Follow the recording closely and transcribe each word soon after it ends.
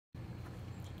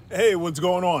Hey, what's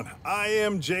going on? I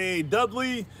am J.A.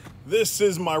 Dudley. This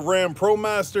is my Ram Pro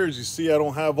Master. As you see, I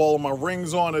don't have all of my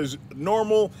rings on as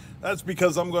normal. That's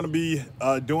because I'm going to be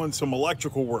doing some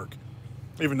electrical work.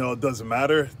 Even though it doesn't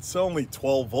matter, it's only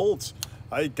 12 volts.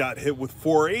 I got hit with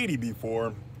 480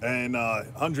 before, and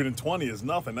 120 is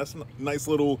nothing. That's a nice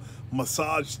little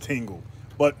massage tingle.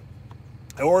 But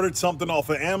I ordered something off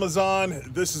of Amazon.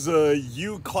 This is a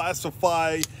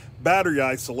U-classify battery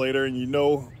isolator, and you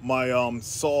know my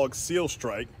SOG Seal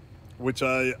Strike, which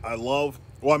I love.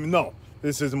 Well, I mean, no,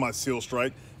 this isn't my Seal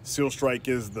Strike. Seal Strike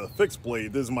is the fixed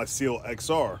blade. This is my Seal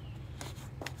XR.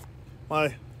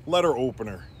 My letter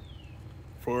opener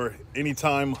for any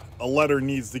time a letter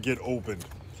needs to get opened.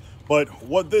 But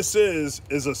what this is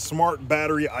a smart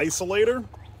battery isolator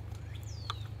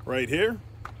right here,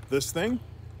 this thing.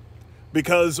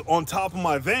 Because on top of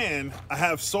my van, I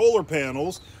have solar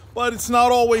panels, but it's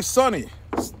not always sunny.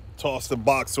 Let's toss the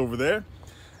box over there.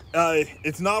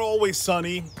 It's not always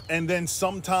sunny, and then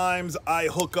sometimes I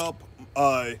hook up,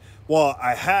 well,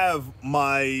 I have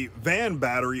my van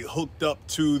battery hooked up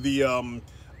to the,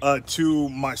 to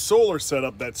my solar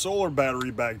setup, that solar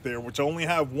battery back there, which I only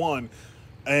have one,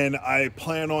 and I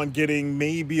plan on getting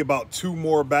maybe about 2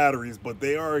 more batteries, but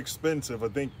they are expensive. I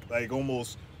think like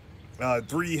almost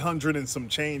 300 and some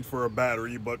change for a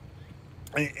battery, but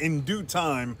in due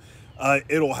time,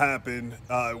 it'll happen.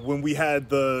 When we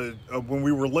had when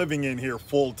we were living in here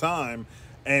full time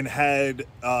and had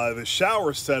the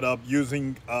shower set up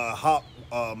using a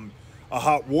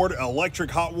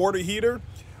electric hot water heater,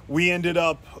 we ended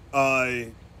up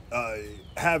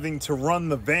having to run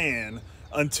the van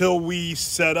until we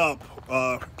set up.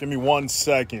 Give me 1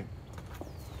 second.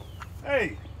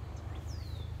 Hey,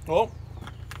 well,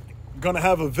 gonna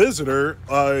have a visitor.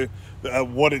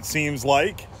 What it seems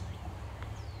like,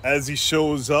 as he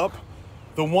shows up,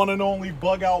 the one and only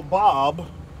Bug Out Bob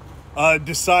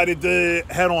decided to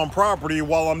head on property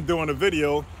while I'm doing a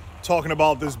video talking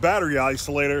about this battery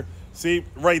isolator. See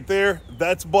right there,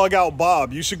 that's Bug Out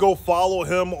Bob. You should go follow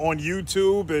him on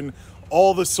YouTube and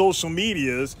all the social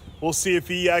medias. We'll see if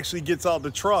he actually gets out the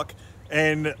truck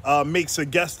and makes a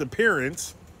guest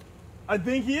appearance. I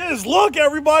think he is. Look,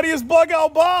 everybody, it's Bug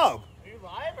Out Bob.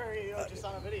 Live or are you just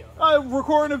on a video? I'm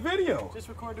recording a video. Just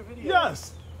record a video?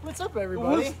 Yes. What's up,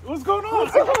 everybody? What's going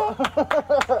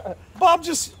on? Bob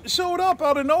just showed up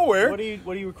out of nowhere. What are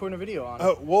you recording a video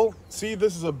on? Well, see,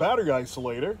 this is a battery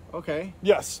isolator. Okay.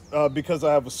 Yes, because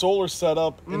I have a solar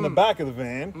setup in the back of the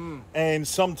van, and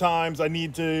sometimes I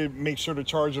need to make sure to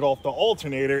charge it off the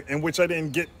alternator, in which I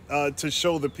didn't get to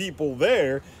show the people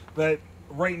there that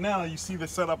right now you see the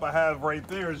setup I have right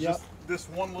there is just this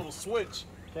one little switch.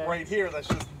 Okay. Right here, that's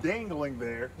just dangling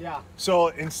there. Yeah. So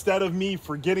instead of me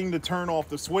forgetting to turn off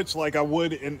the switch like I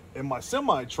would in my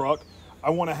semi truck,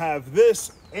 I want to have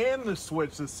this and the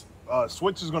switch. This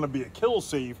switch is going to be a kill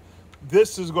safe.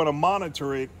 This is going to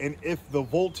monitor it, and if the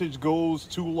voltage goes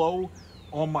too low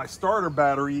on my starter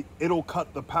battery, it'll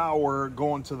cut the power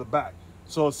going to the back.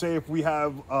 So say if we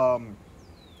have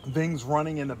things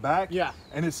running in the back,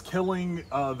 and it's killing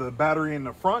the battery in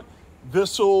the front,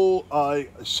 this will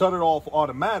shut it off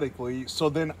automatically, so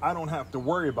then I don't have to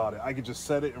worry about it. I can just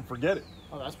set it and forget it.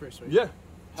 Oh, that's pretty sweet. Yeah.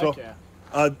 Heck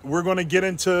yeah. We're going to get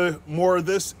into more of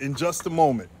this in just a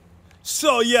moment.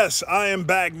 So yes, I am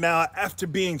back now after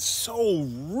being so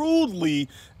rudely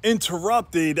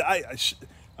interrupted. I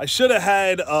should have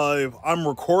had I'm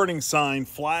recording sign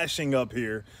flashing up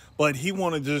here, but he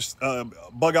wanted to just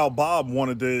Bug Out Bob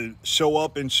wanted to show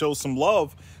up and show some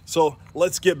love. So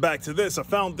let's get back to this. I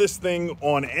found this thing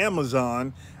on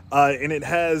Amazon, and it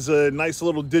has a nice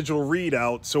little digital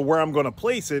readout. So where I'm going to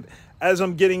place it, as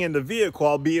I'm getting in the vehicle,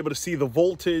 I'll be able to see the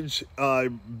voltage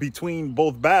between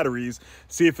both batteries,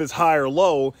 see if it's high or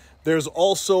low. There's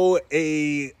also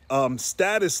a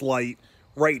status light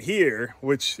right here,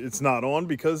 which it's not on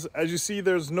because, as you see,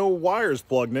 there's no wires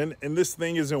plugged in, and this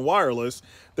thing isn't wireless.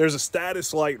 There's a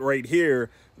status light right here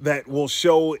that will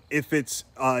show if it's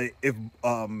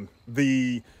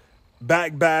the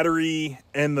back battery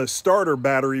and the starter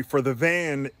battery for the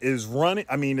van is running,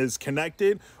 is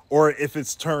connected, or if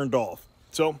it's turned off.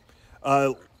 So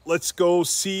let's go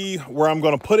see where I'm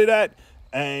going to put it at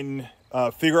and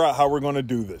figure out how we're going to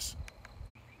do this.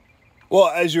 Well,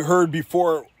 as you heard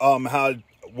before,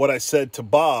 what I said to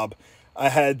Bob, I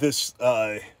had this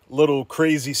little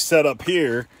crazy setup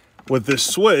here with this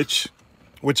switch,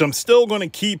 which I'm still going to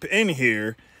keep in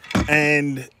here.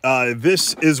 And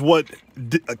this is what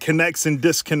connects and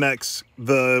disconnects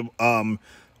the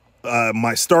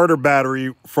my starter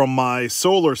battery from my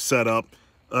solar setup,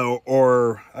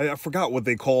 or I forgot what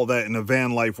they call that in the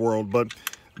van life world, but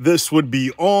this would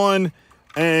be on.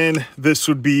 and this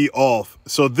would be off.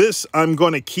 So this I'm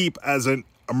going to keep as an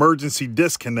emergency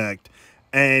disconnect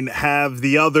and have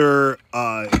the other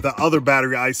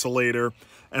battery isolator,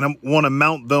 and I want to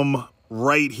mount them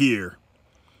right here.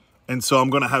 And so I'm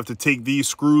going to have to take these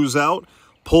screws out,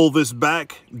 pull this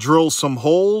back, drill some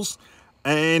holes,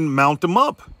 and mount them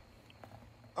up.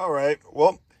 All right,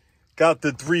 well, got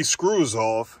the 3 screws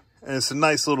off, and it's a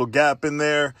nice little gap in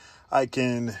there. I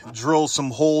can drill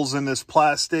some holes in this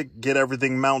plastic, get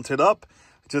everything mounted up.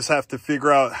 Just have to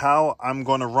figure out how I'm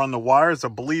going to run the wires. I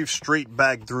believe straight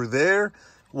back through there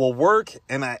will work,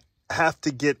 and I have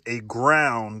to get a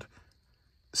ground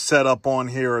set up on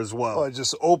here as well. I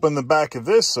just open the back of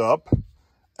this up,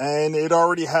 and it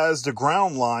already has the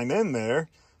ground line in there.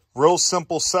 Real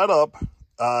simple setup.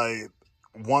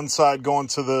 One side going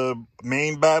to the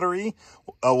main battery.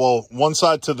 Well, one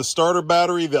side to the starter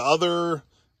battery, the other,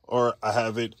 or I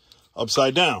have it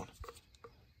upside down.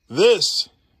 This,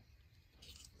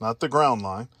 not the ground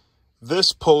line,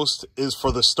 this post is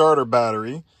for the starter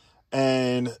battery,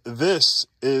 and this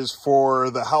is for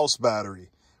the house battery.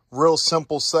 Real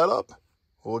simple setup.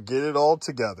 We'll get it all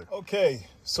together. Okay,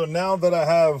 so now that I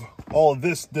have all of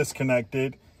this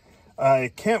disconnected,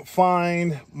 I can't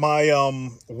find my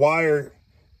wire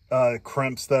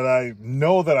crimps that I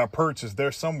know that I purchased.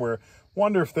 They're somewhere.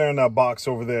 Wonder if they're in that box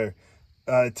over there.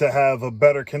 To have a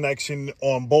better connection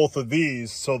on both of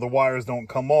these so the wires don't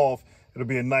come off. It'll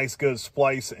be a nice good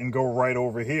splice and go right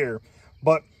over here.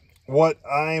 But what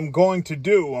I'm going to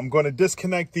do, I'm going to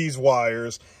disconnect these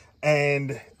wires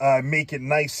and make it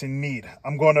nice and neat.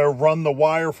 I'm going to run the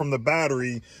wire from the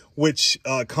battery, which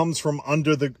comes from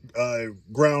under the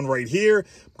ground right here.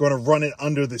 I'm going to run it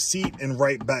under the seat and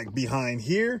right back behind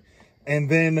here. And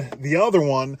then the other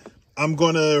one, I'm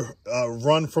going to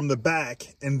run from the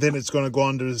back, and then it's going to go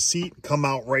under the seat, come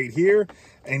out right here,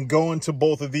 and go into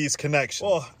both of these connections.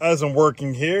 Well, as I'm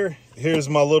working here, here's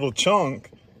my little chunk.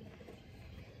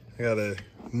 I got to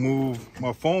move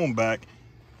my phone back.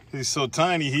 He's so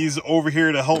tiny, he's over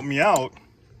here to help me out.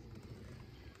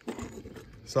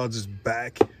 So I'll just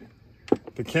back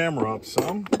the camera up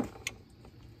some.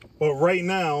 But right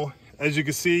now, as you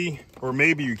can see, or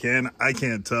maybe you can, I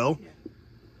can't tell.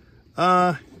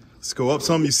 Let's go up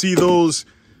some. You see those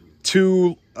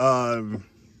 2,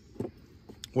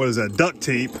 what is that, duct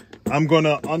tape. I'm going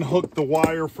to unhook the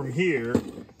wire from here,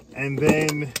 and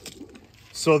then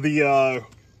so the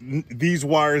these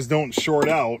wires don't short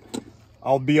out,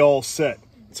 I'll be all set.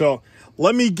 So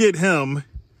let me get him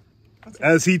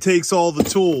as he takes all the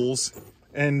tools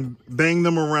and bang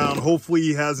them around. Hopefully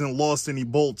he hasn't lost any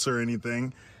bolts or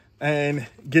anything, and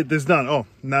get this done. Oh,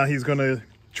 now he's going to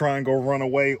try and go run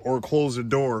away or close the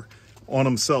door on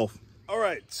himself. All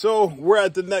right, so we're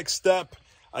at the next step.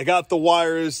 I got the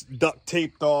wires duct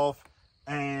taped off,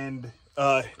 and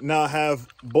now I have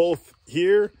both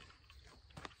here.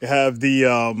 I have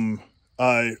the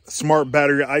smart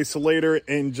battery isolator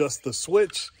and just the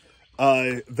switch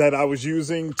that I was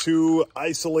using to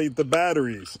isolate the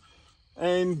batteries.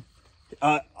 And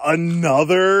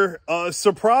another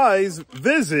surprise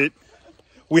visit.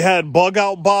 We had Bug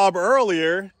Out Bob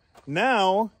earlier.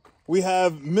 Now we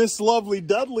have Miss Lovely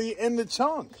Dudley in the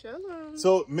chunk. Shalom.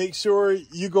 So make sure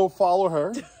you go follow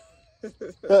her.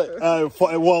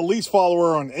 Well, at least follow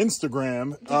her on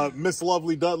Instagram, Miss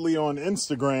Lovely Dudley on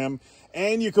Instagram.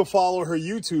 And you can follow her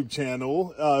YouTube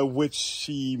channel, which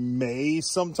she may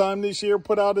sometime this year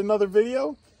put out another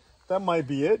video. That might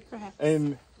be it. Perhaps.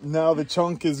 And now the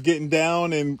chunk is getting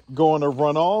down and going to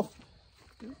run off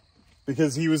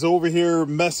because he was over here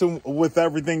messing with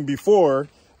everything before.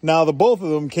 Now the both of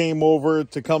them came over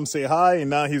to come say hi, and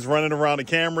now he's running around the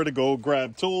camera to go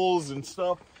grab tools and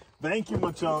stuff. Thank you,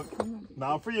 my chunk.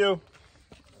 Not for you.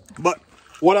 But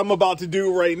what I'm about to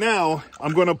do right now,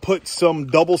 I'm going to put some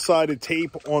double-sided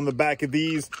tape on the back of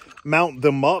these, mount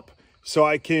them up so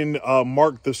I can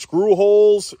mark the screw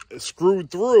holes, screw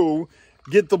through,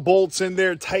 get the bolts in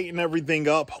there, tighten everything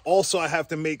up. Also, I have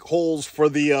to make holes for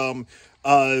the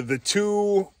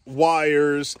 2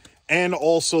 wires and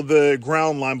also the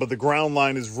ground line, but the ground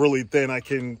line is really thin. I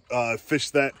can fish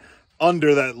that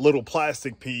under that little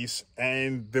plastic piece,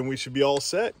 and then we should be all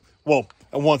set. Well,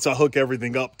 and once I hook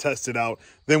everything up, test it out,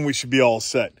 then we should be all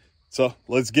set. So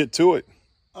let's get to it.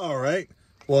 All right.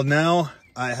 Well, now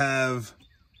I have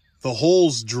the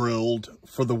holes drilled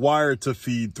for the wire to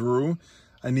feed through.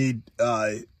 I need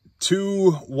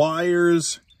 2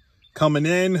 wires coming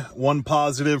in, 1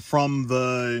 positive from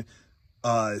the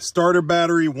starter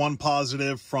battery, 1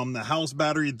 positive from the house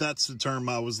battery. That's the term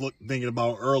I was thinking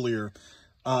about earlier.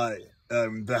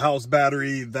 The house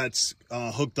battery that's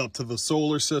hooked up to the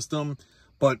solar system.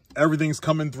 but everything's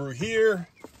coming through here.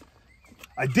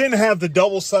 I didn't have the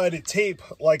double-sided tape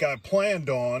like I planned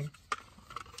on,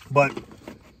 but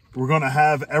we're gonna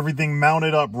have everything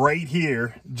mounted up right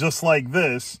here, just like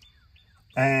this,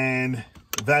 and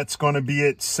that's gonna be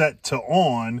it set to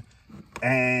on,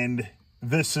 and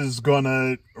this is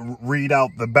gonna read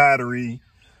out the battery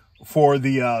for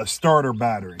the starter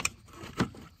battery,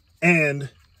 and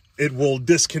it will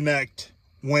disconnect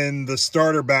when the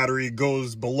starter battery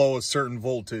goes below a certain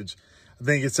voltage. I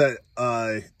think it's at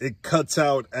it cuts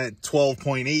out at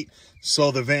 12.8,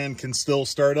 so the van can still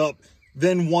start up.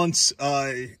 Then once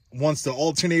the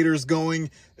alternator is going,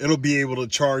 it'll be able to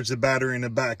charge the battery in the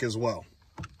back as well.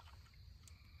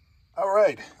 All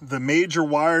right, the major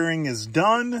wiring is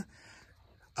done.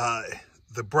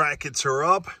 The brackets are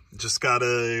up. Just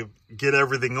gotta get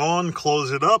everything on,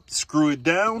 close it up, screw it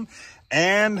down,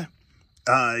 and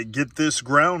get this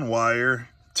ground wire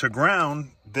to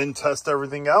ground, then test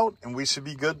everything out, and we should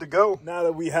be good to go. Now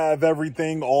that we have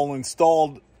everything all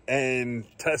installed and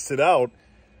tested out,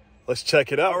 let's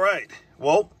check it out. All right,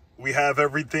 well, we have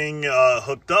everything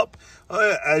hooked up.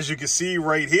 As you can see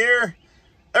right here,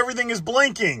 everything is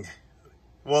blinking.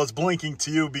 Well, it's blinking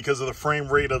to you because of the frame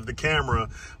rate of the camera,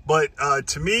 but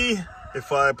to me,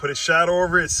 if I put a shadow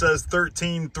over it, it says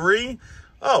 13.3.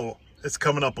 Oh, it's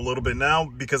coming up a little bit now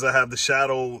because I have the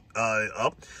shadow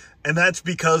up, and that's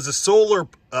because the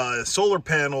solar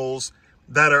panels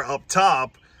that are up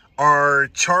top are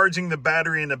charging the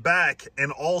battery in the back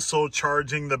and also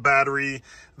charging the battery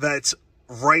that's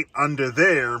right under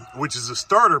there, which is a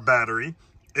starter battery.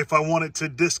 If I wanted to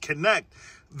disconnect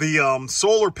the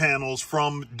solar panels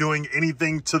from doing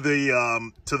anything to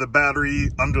the battery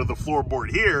under the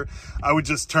floorboard here, I would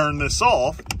just turn this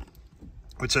off,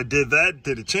 which I did that.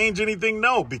 Did it change anything?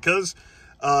 No, because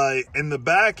in the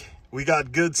back we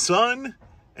got good sun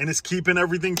and it's keeping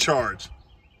everything charged.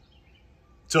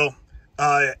 So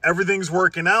everything's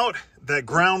working out. That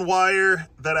ground wire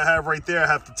that I have right there, I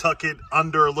have to tuck it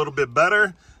under a little bit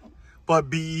better. But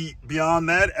beyond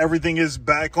that, everything is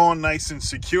back on nice and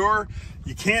secure.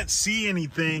 You can't see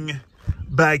anything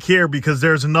back here because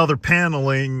there's another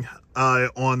paneling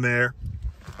on there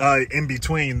in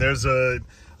between. There's a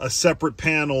separate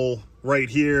panel right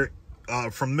here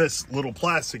from this little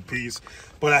plastic piece,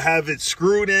 but I have it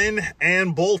screwed in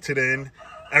and bolted in.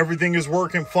 Everything is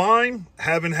working fine.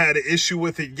 Haven't had an issue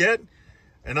with it yet,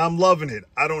 and I'm loving it.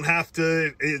 I don't have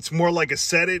to, it's more like a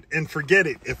set it and forget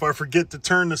it. If I forget to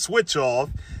turn the switch off,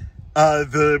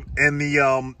 the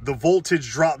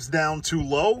voltage drops down too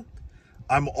low,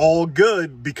 I'm all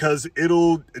good because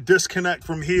it'll disconnect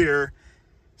from here,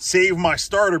 save my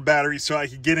starter battery so I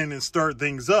can get in and start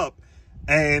things up,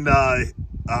 and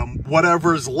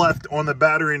whatever's left on the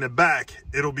battery in the back,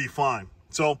 it'll be fine.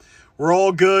 So we're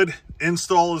all good.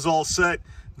 Install is all set.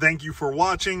 Thank you for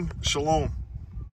watching. Shalom.